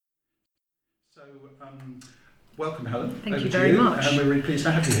So, welcome, Helen. Thank you very much. And we're really pleased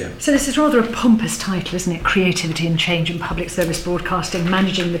to have you here. So this is rather a pompous title, isn't it? Creativity and Change in Public Service Broadcasting,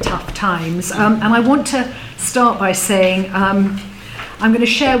 Managing the Tough Times. And I want to start by saying I'm going to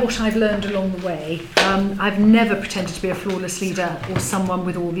share what I've learned along the way. I've never pretended to be a flawless leader or someone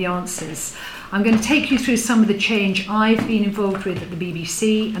with all the answers. I'm going to take you through some of the change I've been involved with at the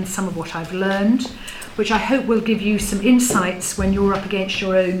BBC and some of what I've learned, which I hope will give you some insights when you're up against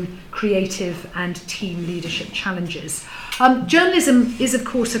your own creative and team leadership challenges. Journalism is, of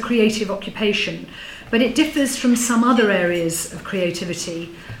course, a creative occupation, but it differs from some other areas of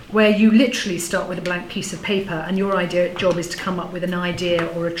creativity where you literally start with a blank piece of paper and your job is to come up with an idea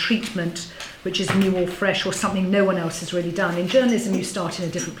or a treatment which is new or fresh or something no one else has really done. In journalism, you start in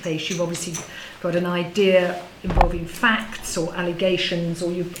a different place. You've obviously got an idea involving facts or allegations,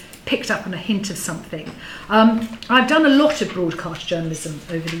 or you've picked up on a hint of something. I've done a lot of broadcast journalism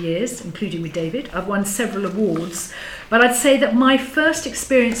over the years, including with David. I've won several awards, but I'd say that my first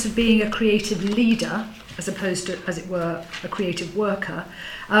experience of being a creative leader, as opposed to, as it were, a creative worker,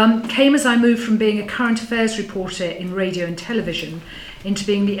 came as I moved from being a current affairs reporter in radio and television into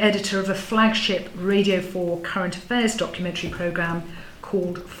being the editor of a flagship Radio 4 current affairs documentary programme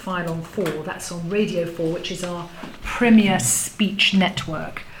called File on 4. That's on Radio 4, which is our premier speech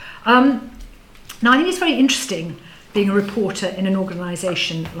network. Now, I think it's very interesting being a reporter in an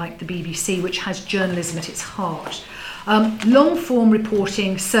organisation like the BBC, which has journalism at its heart. Long-form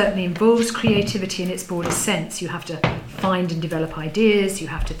reporting certainly involves creativity in its broadest sense. You have to find and develop ideas, you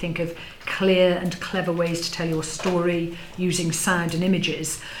have to think of clear and clever ways to tell your story using sound and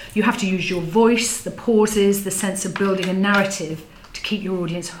images. You have to use your voice, the pauses, the sense of building a narrative to keep your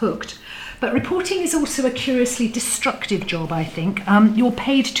audience hooked. But reporting is also a curiously destructive job, I think. You're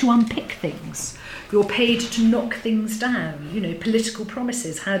paid to unpick things. You're paid to knock things down. You know, political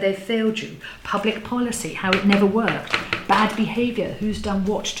promises, how they've failed you. Public policy, how it never worked. Bad behaviour, who's done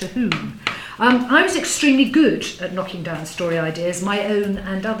what to whom. I was extremely good at knocking down story ideas, my own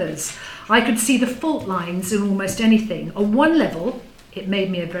and others. I could see the fault lines in almost anything. On one level, it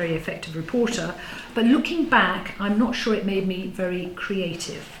made me a very effective reporter, but looking back, I'm not sure it made me very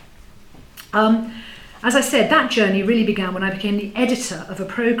creative. As I said, that journey really began when I became the editor of a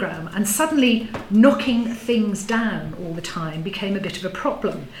programme, and suddenly knocking things down all the time became a bit of a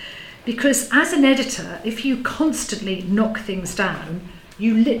problem. Because as an editor, if you constantly knock things down,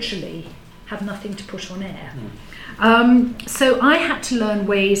 you literally have nothing to put on air. So I had to learn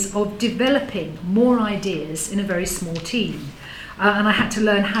ways of developing more ideas in a very small team. And I had to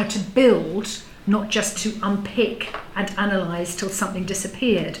learn how to build, not just to unpick and analyse till something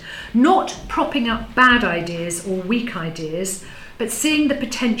disappeared. Not propping up bad ideas or weak ideas, but seeing the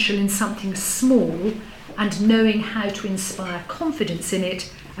potential in something small and knowing how to inspire confidence in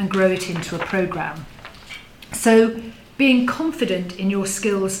it and grow it into a programme. So being confident in your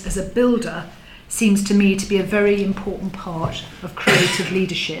skills as a builder seems to me to be a very important part of creative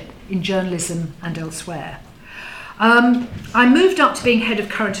leadership in journalism and elsewhere. I moved up to being head of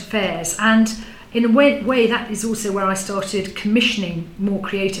current affairs, and in a way that is also where I started commissioning more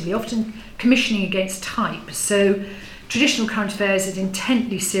creatively, often commissioning against type. So traditional current affairs is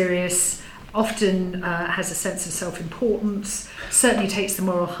intently serious, often has a sense of self-importance, certainly takes the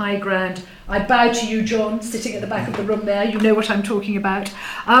moral high ground. I bow to you, John, sitting at the back of the room there. You know what I'm talking about.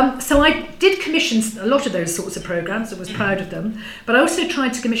 So I did commission a lot of those sorts of programmes. I was proud of them. But I also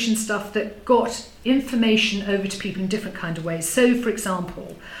tried to commission stuff that got information over to people in different kind of ways. So, for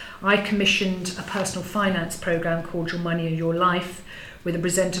example, I commissioned a personal finance programme called Your Money and Your Life with a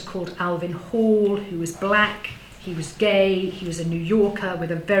presenter called Alvin Hall, who was black, he was gay, he was a New Yorker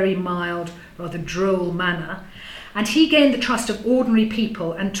with a very mild, rather droll manner. And he gained the trust of ordinary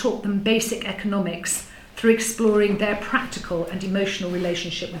people and taught them basic economics through exploring their practical and emotional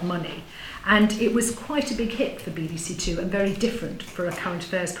relationship with money. And it was quite a big hit for BBC Two and very different for a current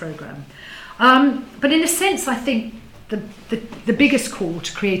affairs programme. But in a sense, I think the biggest call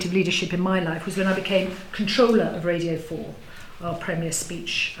to creative leadership in my life was when I became controller of Radio 4, our premier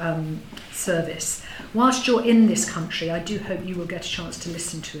speech service. Whilst you're in this country, I do hope you will get a chance to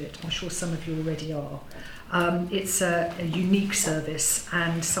listen to it. I'm sure some of you already are. It's a unique service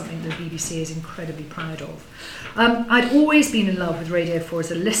and something the BBC is incredibly proud of. I'd always been in love with Radio 4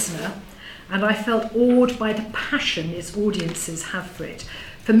 as a listener, and I felt awed by the passion its audiences have for it.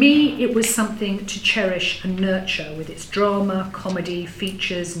 For me, it was something to cherish and nurture with its drama, comedy,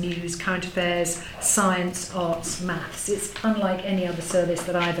 features, news, current affairs, science, arts, maths. It's unlike any other service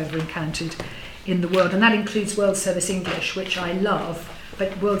that I've ever encountered in the world, and that includes World Service English, which I love,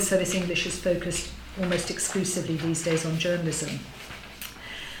 but World Service English is focused almost exclusively these days on journalism.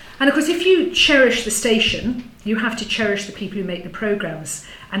 And of course, if you cherish the station, you have to cherish the people who make the programmes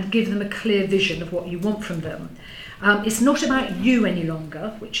and give them a clear vision of what you want from them. It's not about you any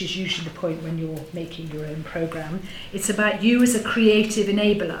longer, which is usually the point when you're making your own programme. It's about you as a creative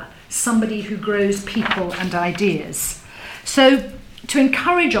enabler, somebody who grows people and ideas. So to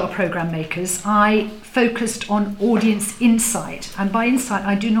encourage our programme makers, I focused on audience insight. And by insight,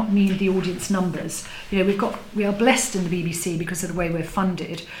 I do not mean the audience numbers. You know, we are blessed in the BBC because of the way we're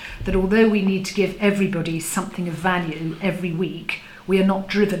funded, that although we need to give everybody something of value every week, we are not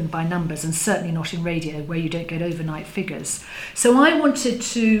driven by numbers, and certainly not in radio where you don't get overnight figures. So I wanted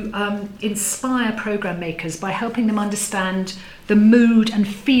to inspire programme makers by helping them understand the mood and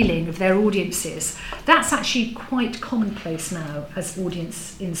feeling of their audiences. That's actually quite commonplace now as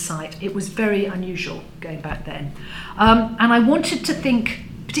audience insight. It was very unusual going back then. And I wanted to think,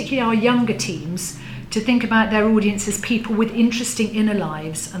 particularly our younger teams, to think about their audience as people with interesting inner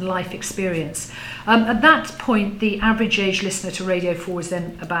lives and life experience. At that point, the average age listener to Radio 4 was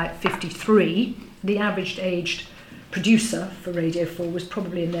then about 53. The average aged producer for Radio 4 was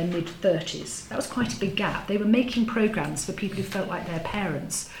probably in their mid-30s. That was quite a big gap. They were making programmes for people who felt like their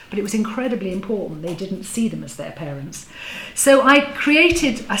parents, but it was incredibly important they didn't see them as their parents. So I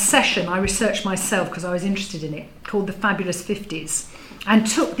created a session, I researched myself because I was interested in it, called The Fabulous 50s, and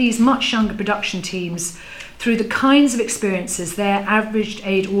took these much younger production teams through the kinds of experiences their average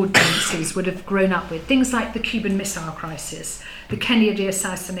age audiences would have grown up with. Things like the Cuban Missile Crisis, the Kennedy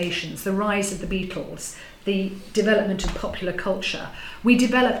assassinations, the rise of the Beatles, the development of popular culture. We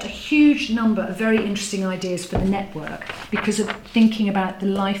developed a huge number of very interesting ideas for the network because of thinking about the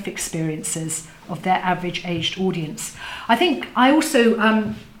life experiences of their average aged audience. I think I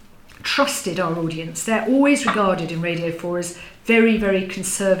also trusted our audience. They're always regarded in Radio 4 as very, very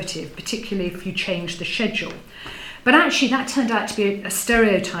conservative, particularly if you change the schedule. But actually that turned out to be a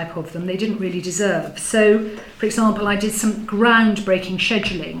stereotype of them they didn't really deserve. So, for example, I did some groundbreaking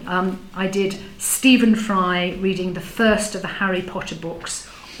scheduling. I did Stephen Fry reading the first of the Harry Potter books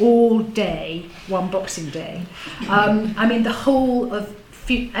all day, one Boxing Day. I mean, the whole of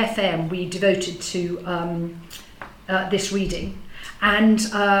FM we devoted to this reading. And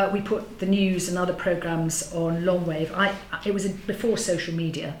we put the news and other programmes on Longwave. It was before social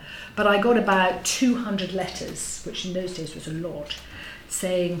media, but I got about 200 letters, which in those days was a lot,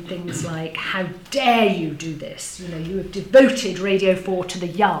 saying things like, "How dare you do this? You know, you have devoted Radio 4 to the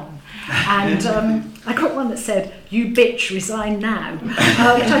young." And I got one that said, "You bitch, resign now," which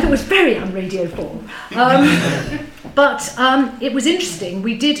I thought was very un-Radio 4. But it was interesting.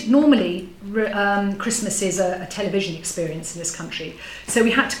 We did normally, Christmas is a television experience in this country. So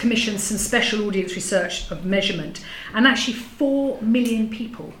we had to commission some special audience research of measurement. And actually 4 million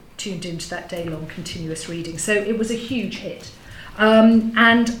people tuned into that day-long continuous reading. So it was a huge hit.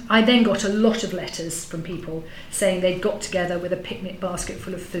 And I then got a lot of letters from people saying they'd got together with a picnic basket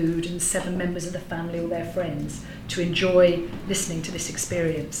full of food and 7 members of the family or their friends to enjoy listening to this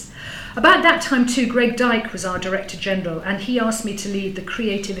experience. About that time too, Greg Dyke was our Director General, and he asked me to lead the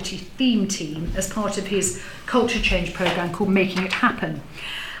creativity theme team as part of his culture change programme called Making It Happen.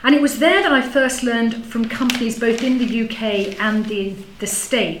 And it was there that I first learned from companies both in the UK and the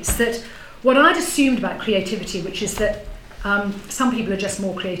States that what I'd assumed about creativity, which is that some people are just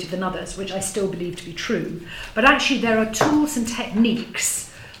more creative than others, which I still believe to be true. But actually there are tools and techniques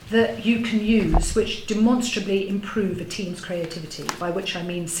that you can use which demonstrably improve a team's creativity, by which I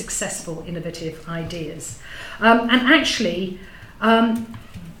mean successful, innovative ideas. And actually,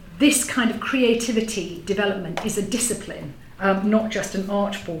 this kind of creativity development is a discipline, not just an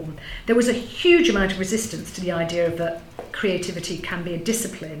art form. There was a huge amount of resistance to the idea that creativity can be a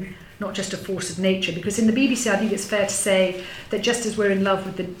discipline, not just a force of nature, because in the BBC I think it's fair to say that just as we're in love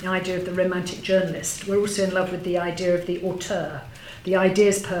with the idea of the romantic journalist, we're also in love with the idea of the auteur, the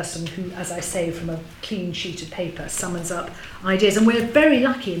ideas person who, as I say, from a clean sheet of paper summons up ideas. And we're very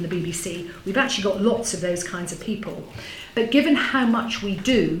lucky in the BBC. We've actually got lots of those kinds of people. But given how much we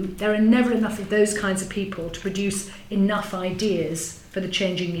do, there are never enough of those kinds of people to produce enough ideas for the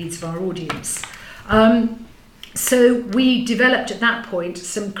changing needs of our audience. So we developed at that point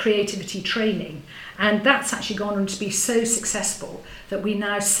some creativity training, and that's actually gone on to be so successful that we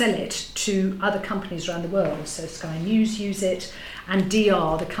now sell it to other companies around the world. So Sky News use it, and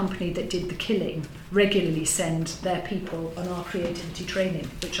DR, the company that did The Killing, regularly send their people on our creativity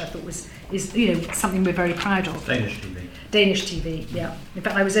training, which I thought is something we're very proud of. Danish TV, yeah. In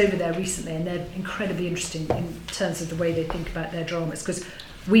fact, I was over there recently, and they're incredibly interesting in terms of the way they think about their dramas, because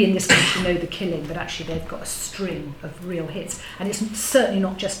we in this country know The Killing, but actually they've got a string of real hits. And it's certainly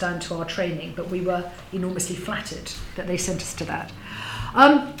not just down to our training, but we were enormously flattered that they sent us to that.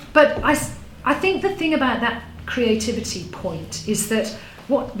 But I think the thing about that creativity point is that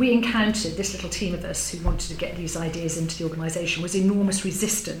what we encountered, this little team of us who wanted to get these ideas into the organisation, was enormous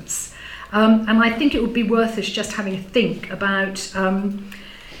resistance. And I think it would be worth us just having a think about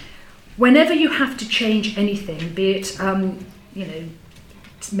whenever you have to change anything, be it,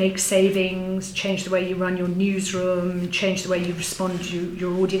 make savings, change the way you run your newsroom, change the way you respond to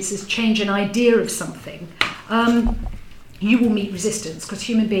your audiences, change an idea of something, you will meet resistance, because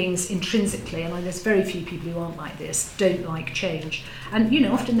human beings intrinsically, and there's very few people who aren't like this, don't like change. And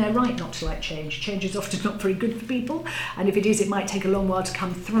often they're right not to like change. Change is often not very good for people, and if it is, it might take a long while to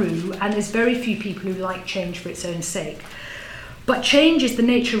come through, and there's very few people who like change for its own sake. But change is the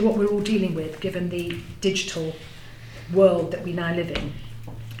nature of what we're all dealing with, given the digital world that we now live in.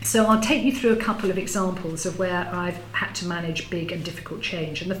 So I'll take you through a couple of examples of where I've had to manage big and difficult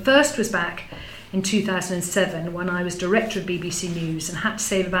change. And the first was back in 2007 when I was director of BBC News and had to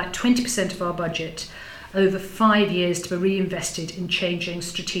save about 20% of our budget over 5 years to be reinvested in changing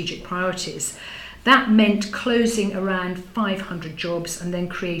strategic priorities. That meant closing around 500 jobs and then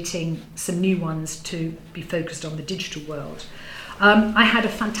creating some new ones to be focused on the digital world. I had a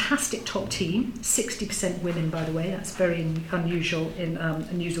fantastic top team, 60% women, by the way. That's very unusual in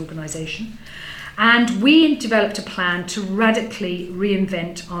a news organisation. And we developed a plan to radically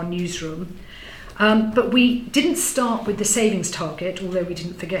reinvent our newsroom. But we didn't start with the savings target, although we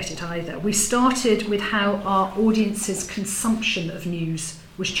didn't forget it either. We started with how our audience's consumption of news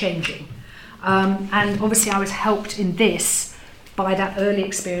was changing. And obviously I was helped in this by that early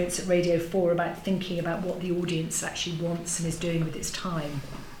experience at Radio 4 about thinking about what the audience actually wants and is doing with its time.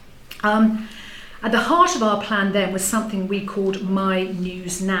 At the heart of our plan then was something we called My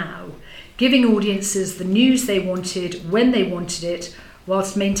News Now, giving audiences the news they wanted, when they wanted it,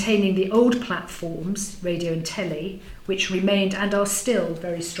 whilst maintaining the old platforms, radio and telly, which remained and are still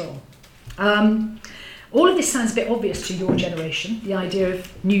very strong. All of this sounds a bit obvious to your generation, the idea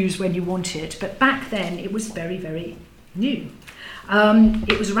of news when you want it, but back then it was very, very new.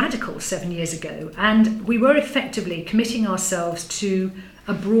 It was radical 7 years ago, and we were effectively committing ourselves to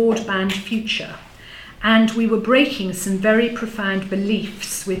a broadband future. And we were breaking some very profound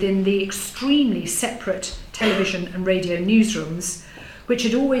beliefs within the extremely separate television and radio newsrooms, which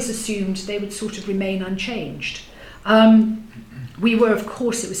had always assumed they would sort of remain unchanged. We were, of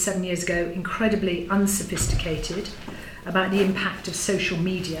course, it was 7 years ago, incredibly unsophisticated about the impact of social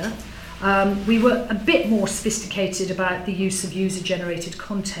media. We were a bit more sophisticated about the use of user-generated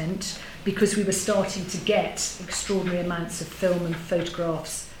content because we were starting to get extraordinary amounts of film and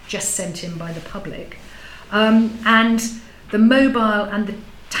photographs just sent in by the public. And the mobile and the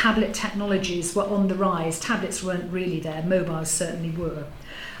tablet technologies were on the rise. Tablets weren't really there, mobiles certainly were.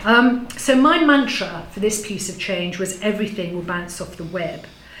 So my mantra for this piece of change was everything will bounce off the web.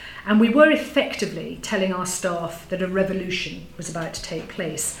 And we were effectively telling our staff that a revolution was about to take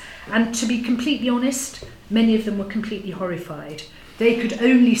place. And to be completely honest, many of them were completely horrified. They could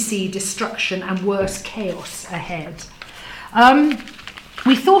only see destruction and worse, chaos ahead.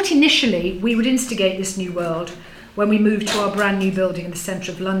 We thought initially we would instigate this new world when we moved to our brand new building in the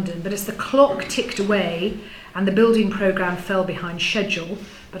centre of London. But as the clock ticked away and the building programme fell behind schedule,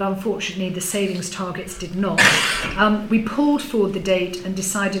 but unfortunately the savings targets did not, we pulled forward the date and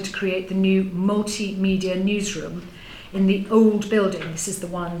decided to create the new multimedia newsroom in the old building. This is the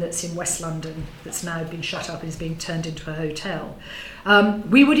one that's in West London that's now been shut up and is being turned into a hotel.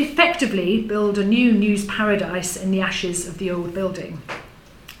 We would effectively build a new news paradise in the ashes of the old building.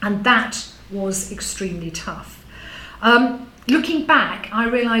 And that was extremely tough. Looking back, I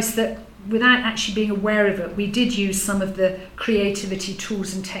realised that without actually being aware of it, we did use some of the creativity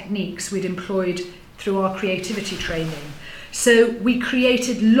tools and techniques we'd employed through our creativity training. So we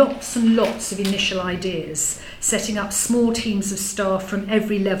created lots and lots of initial ideas, setting up small teams of staff from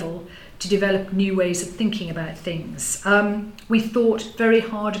every level to develop new ways of thinking about things. We thought very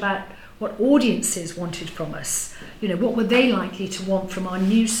hard about what audiences wanted from us. What were they likely to want from our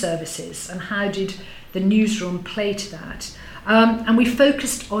news services, and how did the newsroom play to that? And we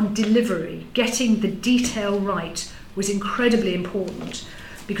focused on delivery. Getting the detail right was incredibly important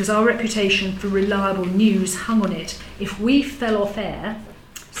because our reputation for reliable news hung on it. If we fell off air,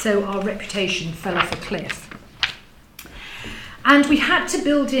 so our reputation fell off a cliff. And we had to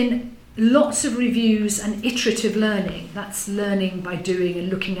build in lots of reviews and iterative learning. That's learning by doing and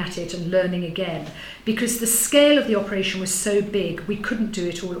looking at it and learning again, because the scale of the operation was so big, we couldn't do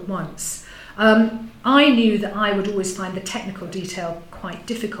it all at once. I knew that I would always find the technical detail quite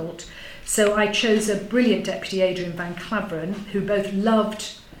difficult, so I chose a brilliant deputy, Adrian Van Claveren, who both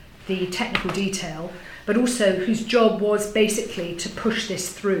loved the technical detail but also whose job was basically to push this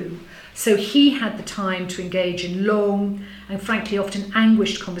through. So he had the time to engage in long and frankly often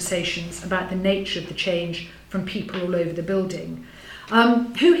anguished conversations about the nature of the change from people all over the building.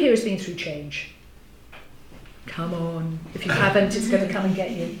 Who here has been through change? Come on, if you haven't, it's going to come and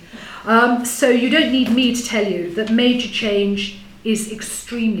get you. So you don't need me to tell you that major change is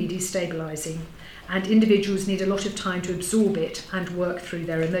extremely destabilising, and individuals need a lot of time to absorb it and work through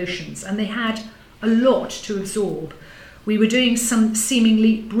their emotions. And they had a lot to absorb. We were doing some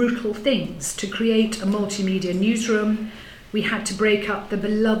seemingly brutal things to create a multimedia newsroom. We had to break up the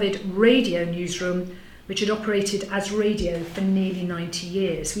beloved radio newsroom, which had operated as radio for nearly 90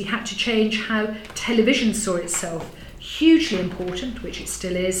 years. We had to change how television saw itself, hugely important, which it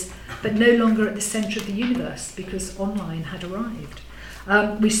still is, but no longer at the centre of the universe because online had arrived.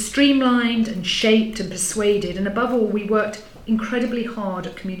 We streamlined and shaped and persuaded, and above all, we worked incredibly hard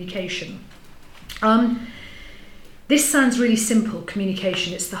at communication. This sounds really simple,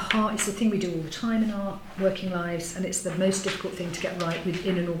 communication. It's the thing we do all the time in our working lives, and it's the most difficult thing to get right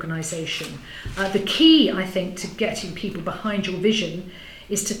within an organisation. The key, I think, to getting people behind your vision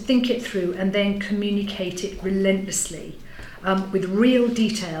is to think it through and then communicate it relentlessly, with real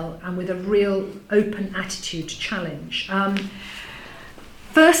detail and with a real open attitude to challenge.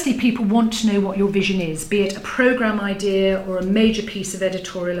 Firstly, people want to know what your vision is, be it a programme idea or a major piece of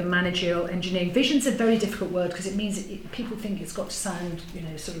editorial and managerial engineering. Vision's a very difficult word because it means people think it's got to sound,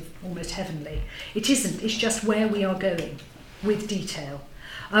 sort of almost heavenly. It isn't. It's just where we are going with detail.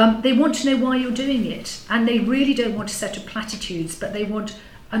 They want to know why you're doing it, and they really don't want a set of platitudes, but they want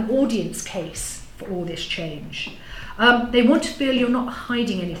an audience case for all this change. They want to feel you're not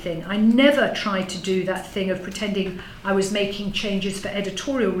hiding anything. I never tried to do that thing of pretending I was making changes for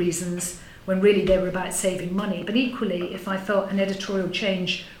editorial reasons when really they were about saving money. But equally, if I felt an editorial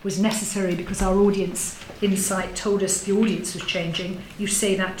change was necessary because our audience insight told us the audience was changing, you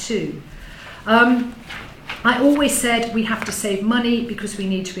say that too. I always said we have to save money because we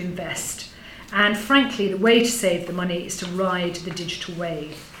need to invest. And frankly, the way to save the money is to ride the digital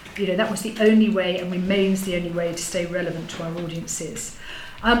wave. That was the only way and remains the only way to stay relevant to our audiences.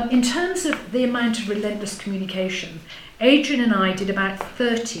 In terms of the amount of relentless communication, Adrian and I did about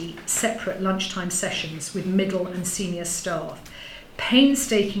 30 separate lunchtime sessions with middle and senior staff,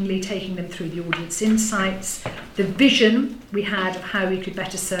 painstakingly taking them through the audience insights, the vision we had of how we could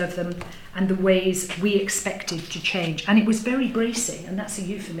better serve them, and the ways we expected to change. And it was very bracing, and that's a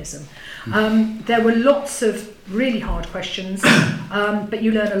euphemism. There were lots of really hard questions, but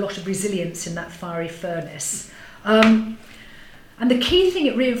you learn a lot of resilience in that fiery furnace. And the key thing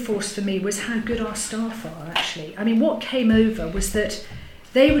it reinforced for me was how good our staff are, actually. I mean, what came over was that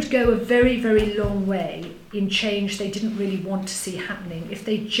they would go a very, very long way in change they didn't really want to see happening if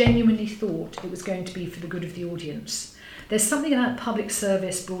they genuinely thought it was going to be for the good of the audience. There's something about public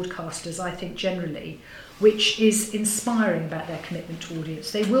service broadcasters, I think, generally, which is inspiring about their commitment to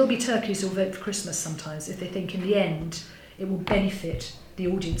audience. They will be turkeys who'll vote for Christmas sometimes if they think in the end it will benefit the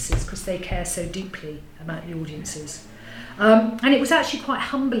audiences because they care so deeply about the audiences. And it was actually quite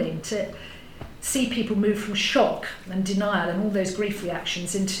humbling to see people move from shock and denial and all those grief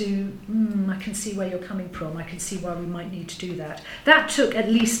reactions into, I can see where you're coming from, I can see why we might need to do that. That took at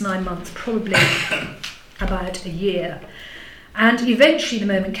least 9 months, probably about a year. And eventually the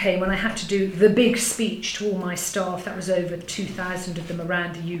moment came when I had to do the big speech to all my staff. That was over 2,000 of them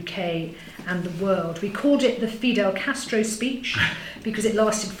around the UK and the world. We called it the Fidel Castro speech because it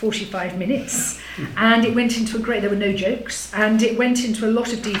lasted 45 minutes and it went into there were no jokes, and it went into a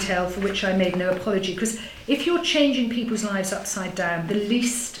lot of detail for which I made no apology, because if you're changing people's lives upside down, the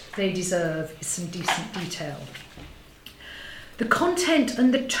least they deserve is some decent detail. The content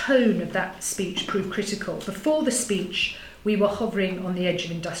and the tone of that speech proved critical. Before the speech, we were hovering on the edge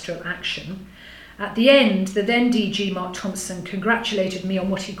of industrial action. At the end, the then DG, Mark Thompson, congratulated me on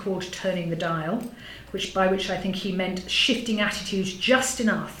what he called turning the dial, by which I think he meant shifting attitudes just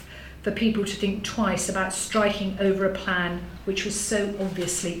enough for people to think twice about striking over a plan which was so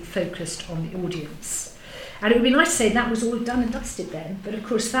obviously focused on the audience. And it would be nice to say that was all done and dusted then, but of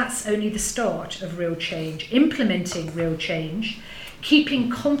course that's only the start of real change. Implementing real change,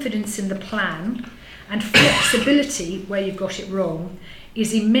 keeping confidence in the plan, and flexibility where you've got it wrong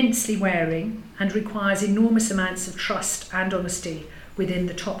is immensely wearing and requires enormous amounts of trust and honesty within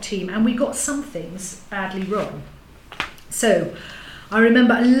the top team. And we got some things badly wrong. So I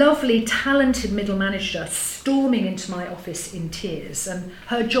remember a lovely, talented middle manager storming into my office in tears, and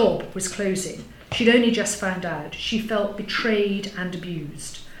her job was closing. She'd only just found out. She felt betrayed and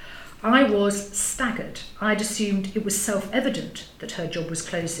abused. I was staggered. I'd assumed it was self-evident that her job was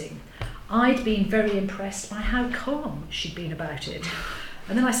closing. I'd been very impressed by how calm she'd been about it.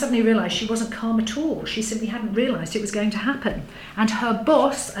 And then I suddenly realised she wasn't calm at all. She simply hadn't realised it was going to happen. And her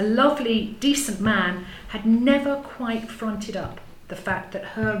boss, a lovely, decent man, had never quite fronted up the fact that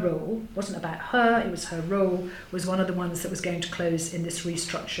her role wasn't about her, it was her role, was one of the ones that was going to close in this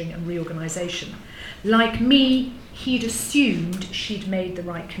restructuring and reorganisation. Like me, he'd assumed she'd made the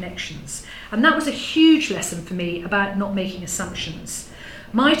right connections. And that was a huge lesson for me about not making assumptions.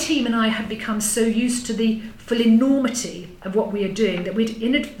 My team and I had become so used to the full enormity of what we are doing that we'd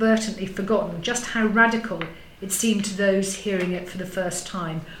inadvertently forgotten just how radical it seemed to those hearing it for the first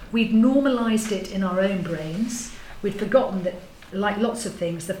time. We'd normalised it in our own brains. We'd forgotten that, like lots of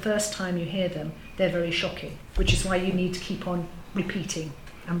things, the first time you hear them, they're very shocking, which is why you need to keep on repeating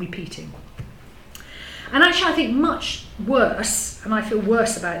and repeating. And actually, I think much worse, and I feel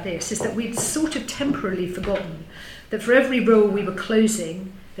worse about this, is that we'd sort of temporarily forgotten that for every role we were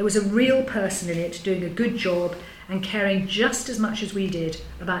closing, there was a real person in it doing a good job and caring just as much as we did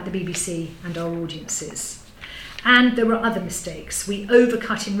about the BBC and our audiences. And there were other mistakes. We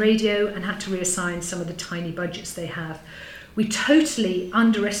overcut in radio and had to reassign some of the tiny budgets they have. We totally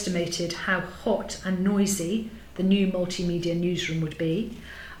underestimated how hot and noisy the new multimedia newsroom would be.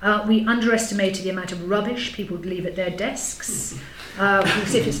 We underestimated the amount of rubbish people would leave at their desks.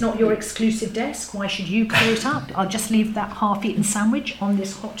 Because if it's not your exclusive desk, why should you clear it up? I'll just leave that half-eaten sandwich on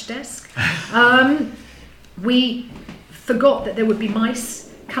this hot desk. We forgot that there would be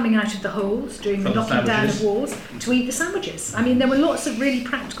mice coming out of the holes during the knocking down of walls to eat the sandwiches. I mean, there were lots of really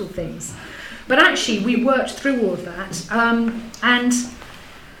practical things. But actually, we worked through all of that. And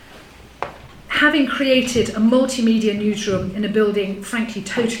having created a multimedia newsroom in a building, frankly,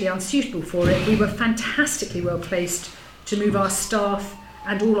 totally unsuitable for it, we were fantastically well placed to move our staff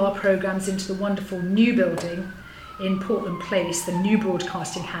and all our programmes into the wonderful new building in Portland Place, the new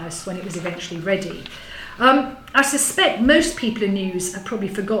broadcasting house, when it was eventually ready. I suspect most people in news have probably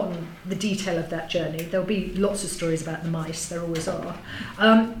forgotten the detail of that journey. There'll be lots of stories about the mice, there always are.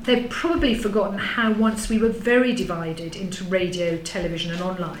 They've probably forgotten how once we were very divided into radio, television and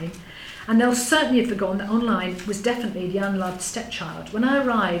online. And they'll certainly have forgotten that online was definitely the unloved stepchild. When I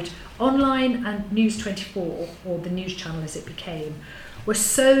arrived, online and News 24, or the news channel as it became, were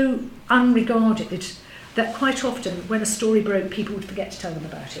so unregarded that quite often when a story broke, people would forget to tell them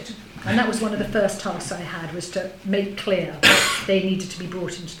about it. And that was one of the first tasks I had, was to make clear that they needed to be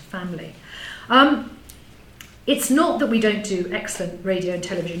brought into the family. It's not that we don't do excellent radio and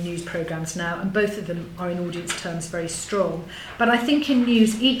television news programmes now, and both of them are in audience terms very strong. But I think in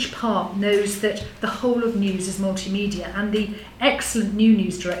news, each part knows that the whole of news is multimedia, and the excellent new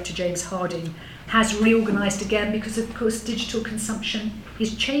news director, James Harding, has reorganised again because, of course, digital consumption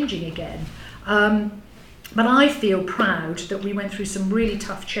is changing again. But I feel proud that we went through some really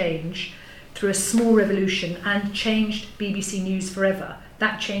tough change through a small revolution and changed BBC News forever.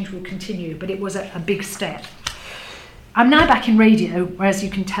 That change will continue, but it was a big step. I'm now back in radio, where, as you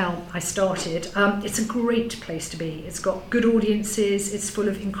can tell, I started. It's a great place to be. It's got good audiences, it's full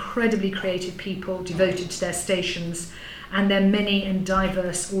of incredibly creative people devoted to their stations, and their many and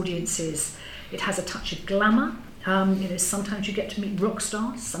diverse audiences. It has a touch of glamour. Sometimes you get to meet rock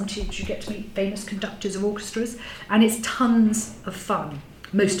stars, sometimes you get to meet famous conductors of orchestras, and it's tons of fun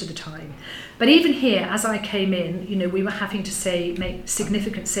most of the time. But even here, as I came in, we were having to make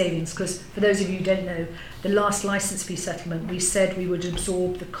significant savings, because for those of you who don't know, the last licence fee settlement, we said we would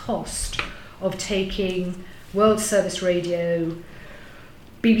absorb the cost of taking World Service Radio,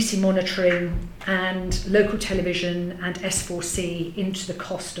 BBC Monitoring and local television and S4C into the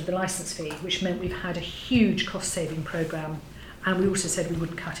cost of the licence fee, which meant we've had a huge cost-saving programme, and we also said we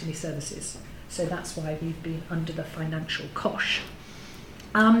wouldn't cut any services. So that's why we've been under the financial cosh.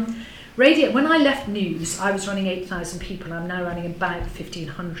 Radio, when I left news, I was running 8,000 people. I'm now running about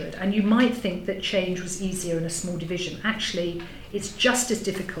 1,500. And you might think that change was easier in a small division. Actually, it's just as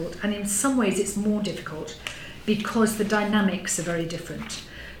difficult, and in some ways it's more difficult because the dynamics are very different.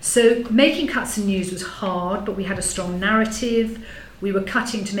 So making cuts in news was hard, but we had a strong narrative. We were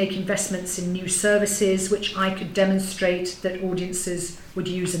cutting to make investments in new services, which I could demonstrate that audiences would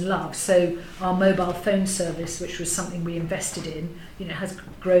use and love. So our mobile phone service, which was something we invested in, has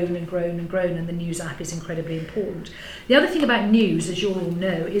grown and grown and grown, and the news app is incredibly important. The other thing about news, as you all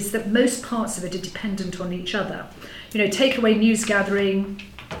know, is that most parts of it are dependent on each other. Take away news gathering,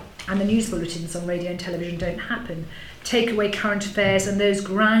 and the news bulletins on radio and television don't happen. Take away current affairs, and those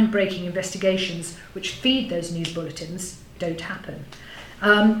groundbreaking investigations which feed those news bulletins don't happen.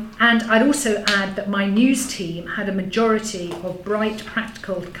 And I'd also add that my news team had a majority of bright,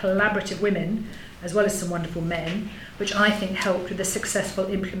 practical, collaborative women as well as some wonderful men, which I think helped with the successful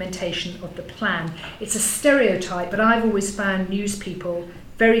implementation of the plan. It's a stereotype, but I've always found news people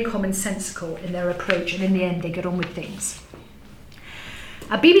very commonsensical in their approach, and in the end they get on with things.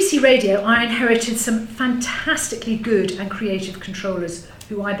 At BBC Radio, I inherited some fantastically good and creative controllers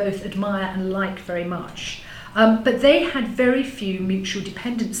who I both admire and like very much. But they had very few mutual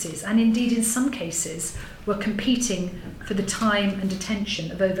dependencies, and indeed in some cases were competing for the time and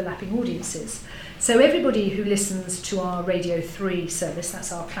attention of overlapping audiences. So everybody who listens to our Radio 3 service,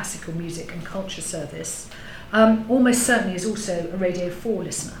 that's our classical music and culture service, almost certainly is also a Radio 4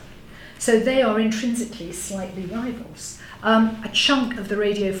 listener. So they are intrinsically slightly rivals. A chunk of the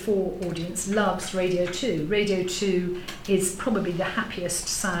Radio 4 audience loves Radio 2. Radio 2 is probably the happiest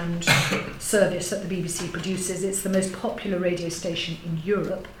sound service that the BBC produces. It's the most popular radio station in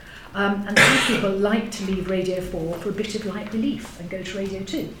Europe. And some people like to leave Radio 4 for a bit of light relief and go to Radio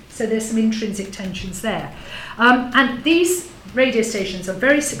 2. So there's some intrinsic tensions there. And these radio stations are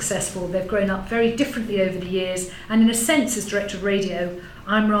very successful. They've grown up very differently over the years. And in a sense, as Director of Radio,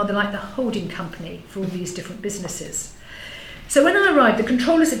 I'm rather like the holding company for all these different businesses. So when I arrived, the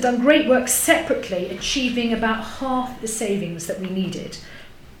controllers had done great work separately, achieving about half the savings that we needed.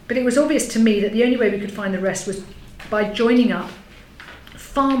 But it was obvious to me that the only way we could find the rest was by joining up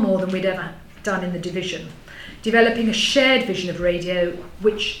far more than we'd ever done in the division, developing a shared vision of radio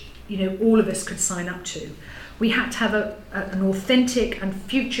which all of us could sign up to. We had to have an authentic and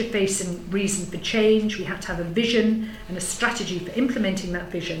future-facing reason for change. We had to have a vision and a strategy for implementing that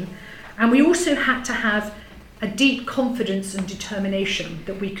vision. And we also had to have a deep confidence and determination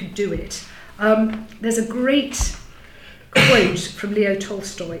that we could do it. There's a great quote from Leo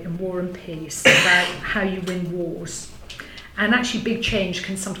Tolstoy in War and Peace about how you win wars. And actually big change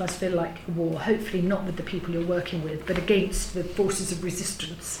can sometimes feel like a war, hopefully not with the people you're working with, but against the forces of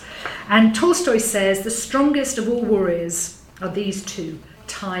resistance. And Tolstoy says the strongest of all warriors are these two,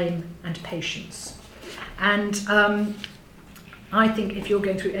 time and patience. And I think if you're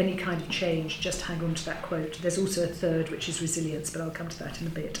going through any kind of change, just hang on to that quote. There's also a third, which is resilience, but I'll come to that in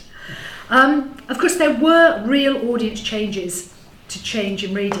a bit. Of course, there were real audience changes to change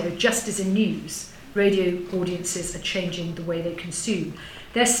in radio, just as in news. Radio audiences are changing the way they consume.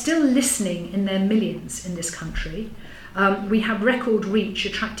 They're still listening in their millions in this country. We have record reach,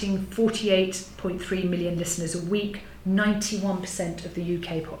 attracting 48.3 million listeners a week, 91% of the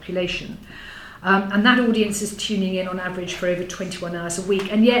UK population. And that audience is tuning in on average for over 21 hours a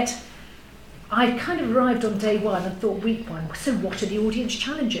week. And yet, I kind of arrived on day one and thought week one, so what are the audience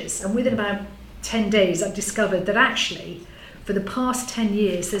challenges? And within about 10 days, I've discovered that actually, for the past 10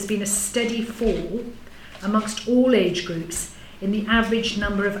 years, there's been a steady fall amongst all age groups in the average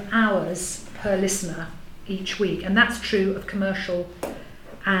number of hours per listener each week. And that's true of commercial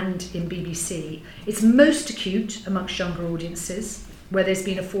and in BBC. It's most acute amongst younger audiences, where there's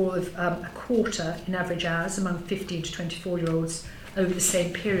been a fall of a quarter in average hours among 15 to 24-year-olds over the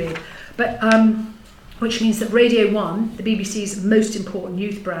same period. But which means that Radio 1, the BBC's most important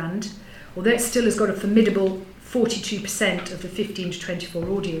youth brand, although it still has got a formidable 42% of the 15 to 24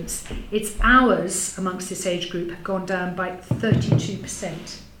 audience, its hours amongst this age group have gone down by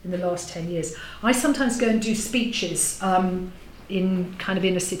 32% in the last 10 years. I sometimes go and do speeches in kind of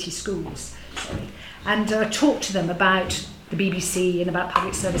inner city schools, and talk to them about the BBC and about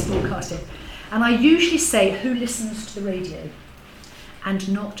public service broadcasting. And I usually say, who listens to the radio?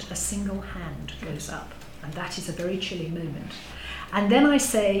 And not a single hand goes up. And that is a very chilling moment. And then I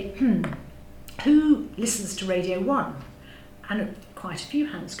say, who listens to Radio 1? And quite a few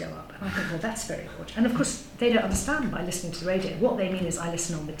hands go up. And I think, well, that's very odd. And of course, they don't understand by listening to the radio. What they mean is I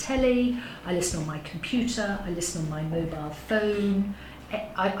listen on the telly, I listen on my computer, I listen on my mobile phone,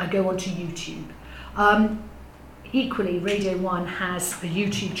 I go onto YouTube. Equally, Radio 1 has a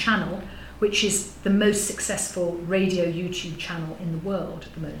YouTube channel, which is the most successful radio YouTube channel in the world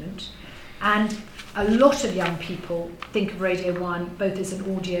at the moment. And a lot of young people think of Radio 1 both as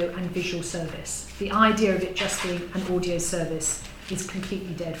an audio and visual service. The idea of it just being an audio service is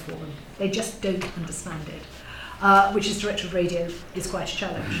completely dead for them. They just don't understand it, which as Director of Radio is quite a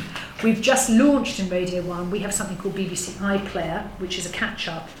challenge. We've just launched in Radio 1, we have something called BBC iPlayer, which is a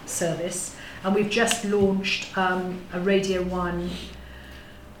catch-up service, and we've just launched a Radio 1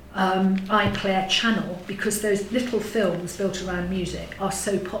 iPlayer channel, because those little films built around music are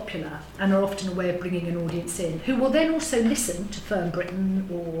so popular and are often a way of bringing an audience in, who will then also listen to Fern Britain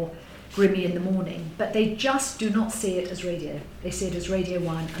or Grimmy in the morning, but they just do not see it as radio. They see it as Radio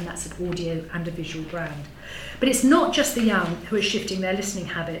 1, and that's an audio and a visual brand. But it's not just the young who are shifting their listening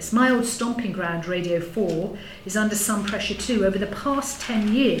habits. My old stomping ground, Radio 4, is under some pressure too. Over the past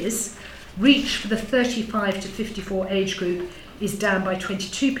 10 years, Reach for the 35 to 54 age group is down by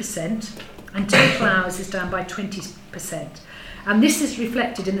 22%, and total hours is down by 20%. And this is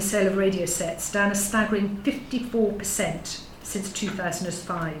reflected in the sale of radio sets, down a staggering 54% since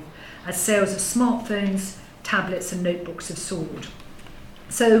 2005, as sales of smartphones, tablets and notebooks have soared.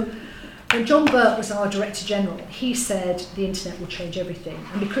 So when John Burt was our Director General, he said the internet will change everything.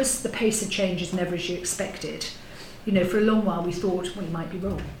 And because the pace of change is never as you expected, for a long while we thought, well, you might be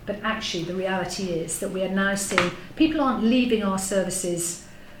wrong. But actually the reality is that we are now seeing people aren't leaving our services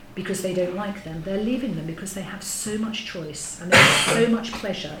because they don't like them. They're leaving them because they have so much choice and there's so much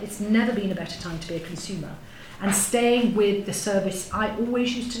pleasure. It's never been a better time to be a consumer. And staying with the service, I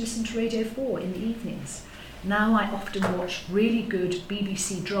always used to listen to Radio 4 in the evenings. Now I often watch really good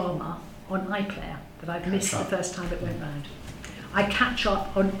BBC drama on iPlayer that I've missed the first time it went round. I catch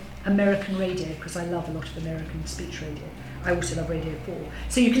up on American radio because I love a lot of American speech radio. I also love Radio 4.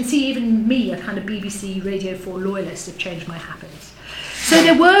 So you can see even me, a kind of BBC Radio 4 loyalist, have changed my habits. So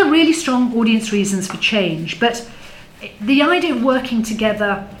there were really strong audience reasons for change, but the idea of working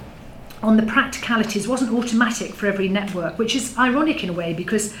together on the practicalities wasn't automatic for every network, which is ironic in a way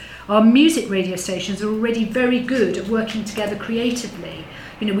because our music radio stations are already very good at working together creatively.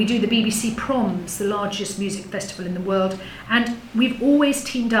 We do the BBC Proms, the largest music festival in the world, and we've always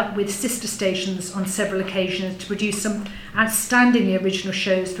teamed up with sister stations on several occasions to produce some outstandingly original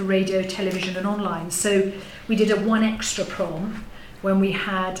shows for radio, television and online. So we did a 1Xtra Prom when we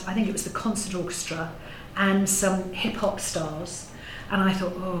had, I think it was the concert orchestra and some hip-hop stars. And I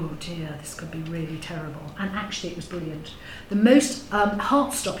thought, oh dear, this could be really terrible. And actually it was brilliant. The most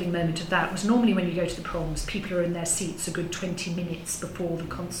heart-stopping moment of that was normally when you go to the proms, people are in their seats a good 20 minutes before the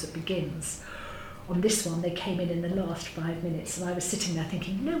concert begins. On this one, they came in the last 5 minutes, and I was sitting there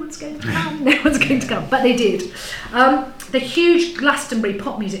thinking, no one's going to come, no one's going to come. But they did. The huge Glastonbury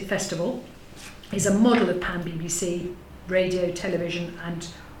Pop Music Festival is a model of pan-BBC radio, television and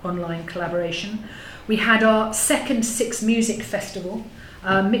online collaboration. We had our second Six Music Festival.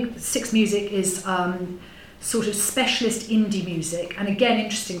 Six Music is sort of specialist indie music, and again,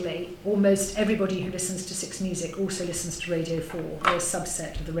 interestingly, almost everybody who listens to Six Music also listens to Radio 4, or a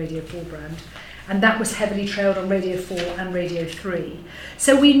subset of the Radio 4 brand, and that was heavily trailed on Radio 4 and Radio 3.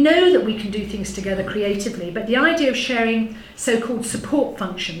 So we know that we can do things together creatively, but the idea of sharing so-called support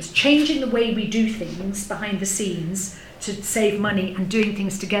functions, changing the way we do things behind the scenes to save money and doing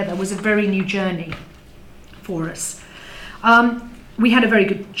things together was a very new journey for us. We had a very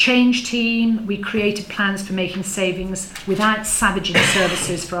good change team. We created plans for making savings without savaging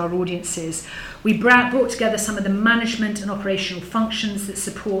services for our audiences. We brought together some of the management and operational functions that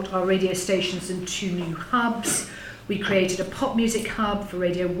support our radio stations in 2 new hubs. We created a pop music hub for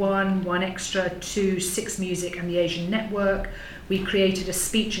Radio 1, 1Xtra, 2, 6 Music and the Asian Network. We created a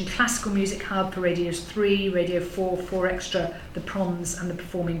speech and classical music hub for Radios 3, Radio 4, 4Xtra, the Proms and the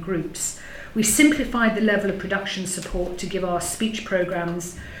performing groups. We simplified the level of production support to give our speech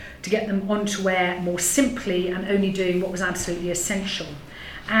programmes, to get them onto air more simply and only doing what was absolutely essential.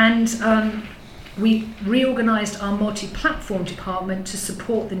 And we reorganised our multi-platform department to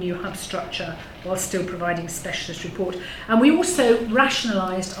support the new hub structure while still providing specialist report. And we also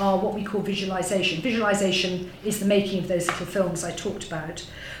rationalised our what we call visualisation. Visualisation is the making of those little films I talked about.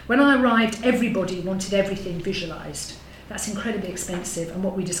 When I arrived, everybody wanted everything visualised. That's incredibly expensive, and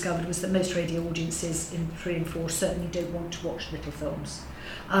what we discovered was that most radio audiences in 3 and 4 certainly don't want to watch little films.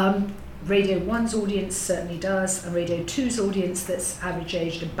 Radio 1's audience certainly does, and Radio 2's audience that's average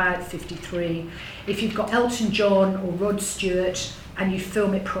aged about 53. If you've got Elton John or Rod Stewart and you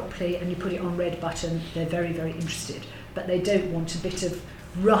film it properly and you put it on red button, they're very, very interested. But they don't want a bit of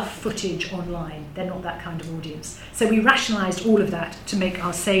rough footage online. They're not that kind of audience. So we rationalised all of that to make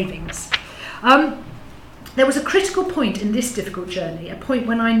our savings. There was a critical point in this difficult journey, a point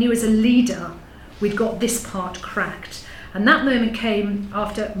when I knew as a leader we'd got this part cracked. And that moment came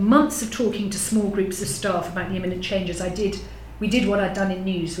after months of talking to small groups of staff about the imminent changes. We did what I'd done in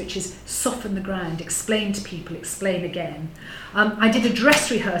news, which is soften the ground, explain to people, explain again. I did a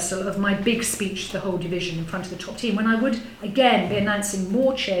dress rehearsal of my big speech to the whole division in front of the top team, when I would again be announcing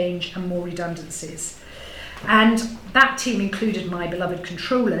more change and more redundancies. And that team included my beloved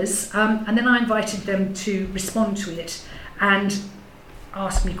controllers, and then I invited them to respond to it and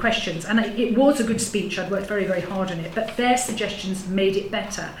ask me questions. And it was a good speech, I'd worked very, very hard on it, but their suggestions made it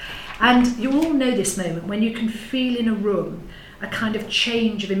better. And you all know this moment when you can feel in a room a kind of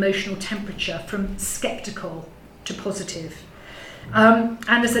change of emotional temperature from sceptical to positive. And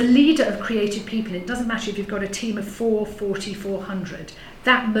as a leader of creative people, it doesn't matter if you've got a team of 4, 40, 400,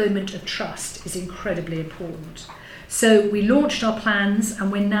 that moment of trust is incredibly important. So we launched our plans and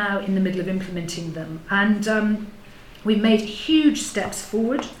we're now in the middle of implementing them. And we've made huge steps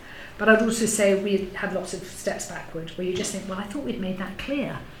forward, but I'd also say we have lots of steps backward, where you just think, well, I thought we'd made that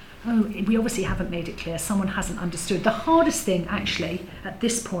clear. Oh, we obviously haven't made it clear. Someone hasn't understood. The hardest thing, actually, at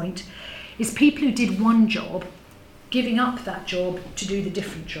this point, is people who did one job giving up that job to do the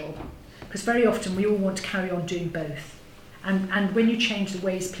different job. Because very often we all want to carry on doing both. And when you change the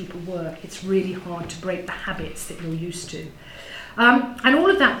ways people work, it's really hard to break the habits that you're used to. And all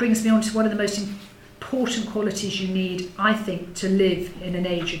of that brings me on to one of the most important qualities you need, I think, to live in an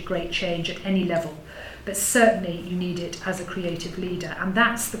age of great change at any level. But certainly you need it as a creative leader, and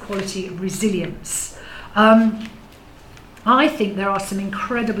that's the quality of resilience. I think there are some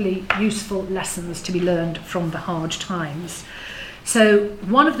incredibly useful lessons to be learned from the hard times. So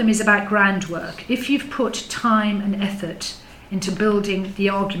one of them is about groundwork. If you've put time and effort into building the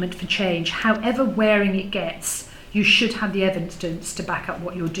argument for change, however wearing it gets, you should have the evidence to back up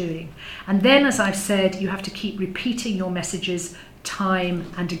what you're doing. And then, as I've said, you have to keep repeating your messages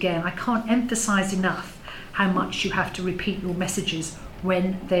time and again. I can't emphasize enough how much you have to repeat your messages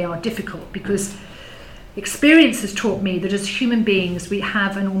when they are difficult, because experience has taught me that as human beings we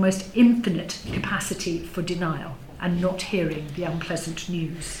have an almost infinite capacity for denial and not hearing the unpleasant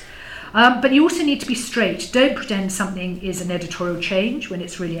news. But you also need to be straight. Don't pretend something is an editorial change when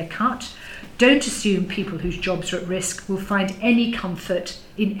it's really a cut. Don't assume people whose jobs are at risk will find any comfort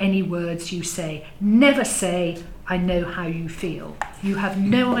in any words you say. Never say, I know how you feel. You have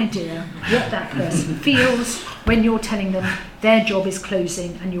no idea what that person feels when you're telling them their job is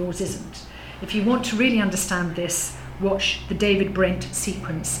closing and yours isn't. If you want to really understand this, watch the David Brent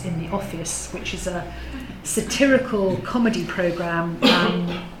sequence in The Office, which is a satirical comedy programme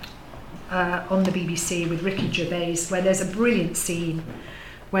on the BBC with Ricky Gervais, where there's a brilliant scene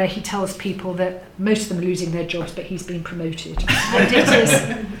where he tells people that most of them are losing their jobs, but he's been promoted. And it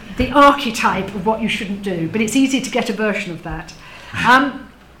is the archetype of what you shouldn't do, but it's easy to get a version of that.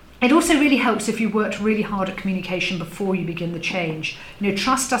 It also really helps if you worked really hard at communication before you begin the change. You know,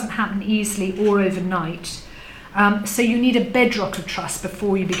 trust doesn't happen easily or overnight, so you need a bedrock of trust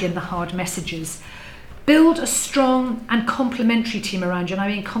before you begin the hard messages. Build a strong and complementary team around you, and I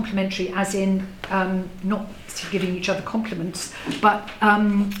mean complementary as in not giving each other compliments, but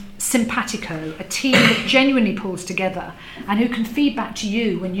simpatico, a team that genuinely pulls together and who can feed back to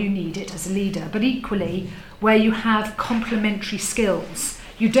you when you need it as a leader, but equally where you have complementary skills.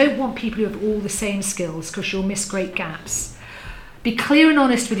 You don't want people who have all the same skills, because you'll miss great gaps. Be clear and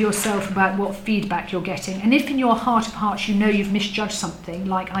honest with yourself about what feedback you're getting, and if in your heart of hearts you know you've misjudged something,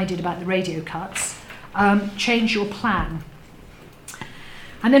 like I did about the radio cuts, change your plan.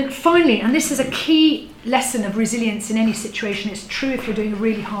 And then finally, and this is a key lesson of resilience in any situation, it's true if you're doing a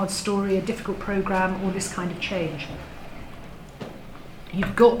really hard story, a difficult programme, or this kind of change.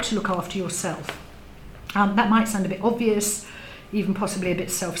 You've got to look after yourself. That might sound a bit obvious, even possibly a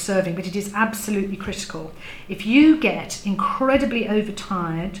bit self-serving, but it is absolutely critical. If you get incredibly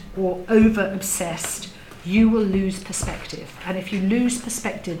overtired or over-obsessed, you will lose perspective. And if you lose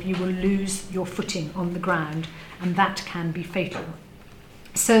perspective, you will lose your footing on the ground, and that can be fatal.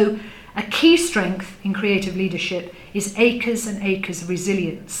 So a key strength in creative leadership is acres and acres of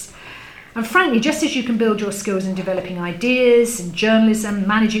resilience. And frankly, just as you can build your skills in developing ideas, in journalism,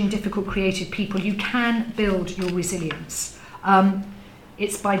 managing difficult creative people, you can build your resilience.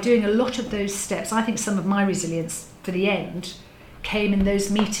 It's by doing a lot of those steps. I think some of my resilience for the end came in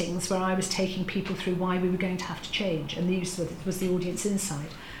those meetings where I was taking people through why we were going to have to change, and this was the audience insight.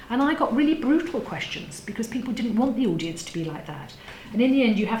 And I got really brutal questions because people didn't want the audience to be like that. And in the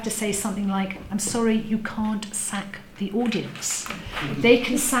end, you have to say something like, I'm sorry, you can't sack the audience. They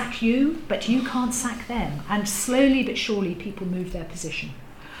can sack you, but you can't sack them. And slowly but surely, people move their position.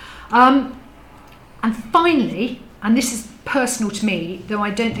 And finally, and this is personal to me, though I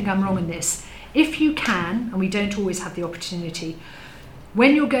don't think I'm wrong in this, if you can, and we don't always have the opportunity,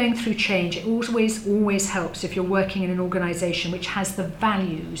 when you're going through change, it always helps if you're working in an organisation which has the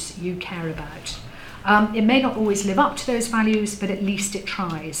values you care about. It may not always live up to those values, but at least it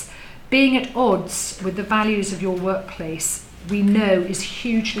tries. Being at odds with the values of your workplace, we know, is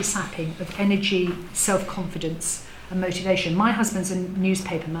hugely sapping of energy, self-confidence and motivation. My husband's a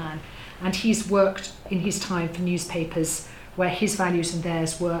newspaper man, and he's worked in his time for newspapers where his values and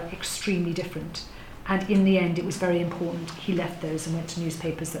theirs were extremely different. And in the end, it was very important he left those and went to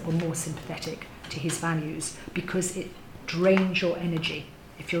newspapers that were more sympathetic to his values, because it drains your energy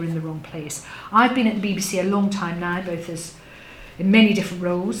if you're in the wrong place. I've been at the BBC a long time now, both as in many different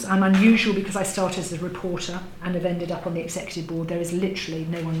roles. I'm unusual because I started as a reporter and have ended up on the executive board. There is literally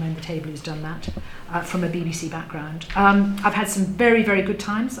no one around the table who's done that from a BBC background. I've had some very, very good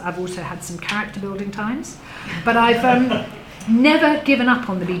times. I've also had some character building times. But I've never given up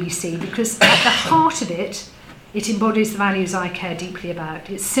on the BBC because at the heart of it, it embodies the values I care deeply about.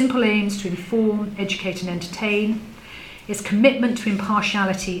 Its simple aims to inform, educate and entertain. Its commitment to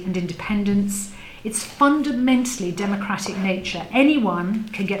impartiality and independence. Its fundamentally democratic nature. Anyone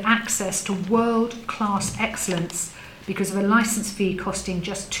can get access to world-class excellence because of a licence fee costing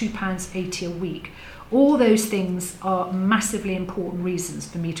just £2.80 a week. All those things are massively important reasons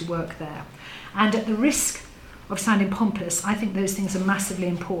for me to work there. And at the risk of sounding pompous, I think those things are massively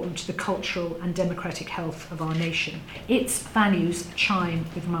important to the cultural and democratic health of our nation. Its values chime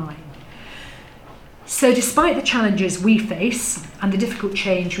with mine. So despite the challenges we face and the difficult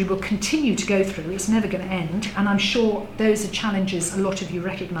change we will continue to go through, it's never going to end, and I'm sure those are challenges a lot of you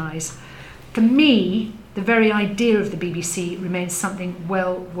recognise. For me, the very idea of the BBC remains something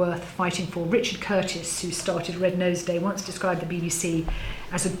well worth fighting for. Richard Curtis, who started Red Nose Day, once described the BBC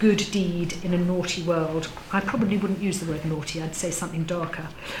as a good deed in a naughty world. I probably wouldn't use the word naughty, I'd say something darker.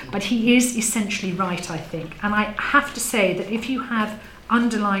 But he is essentially right, I think. And I have to say that if you have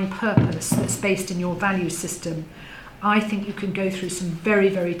underlying purpose that's based in your value system, I think you can go through some very,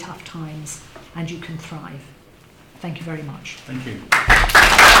 very tough times and you can thrive. Thank you very much. Thank you.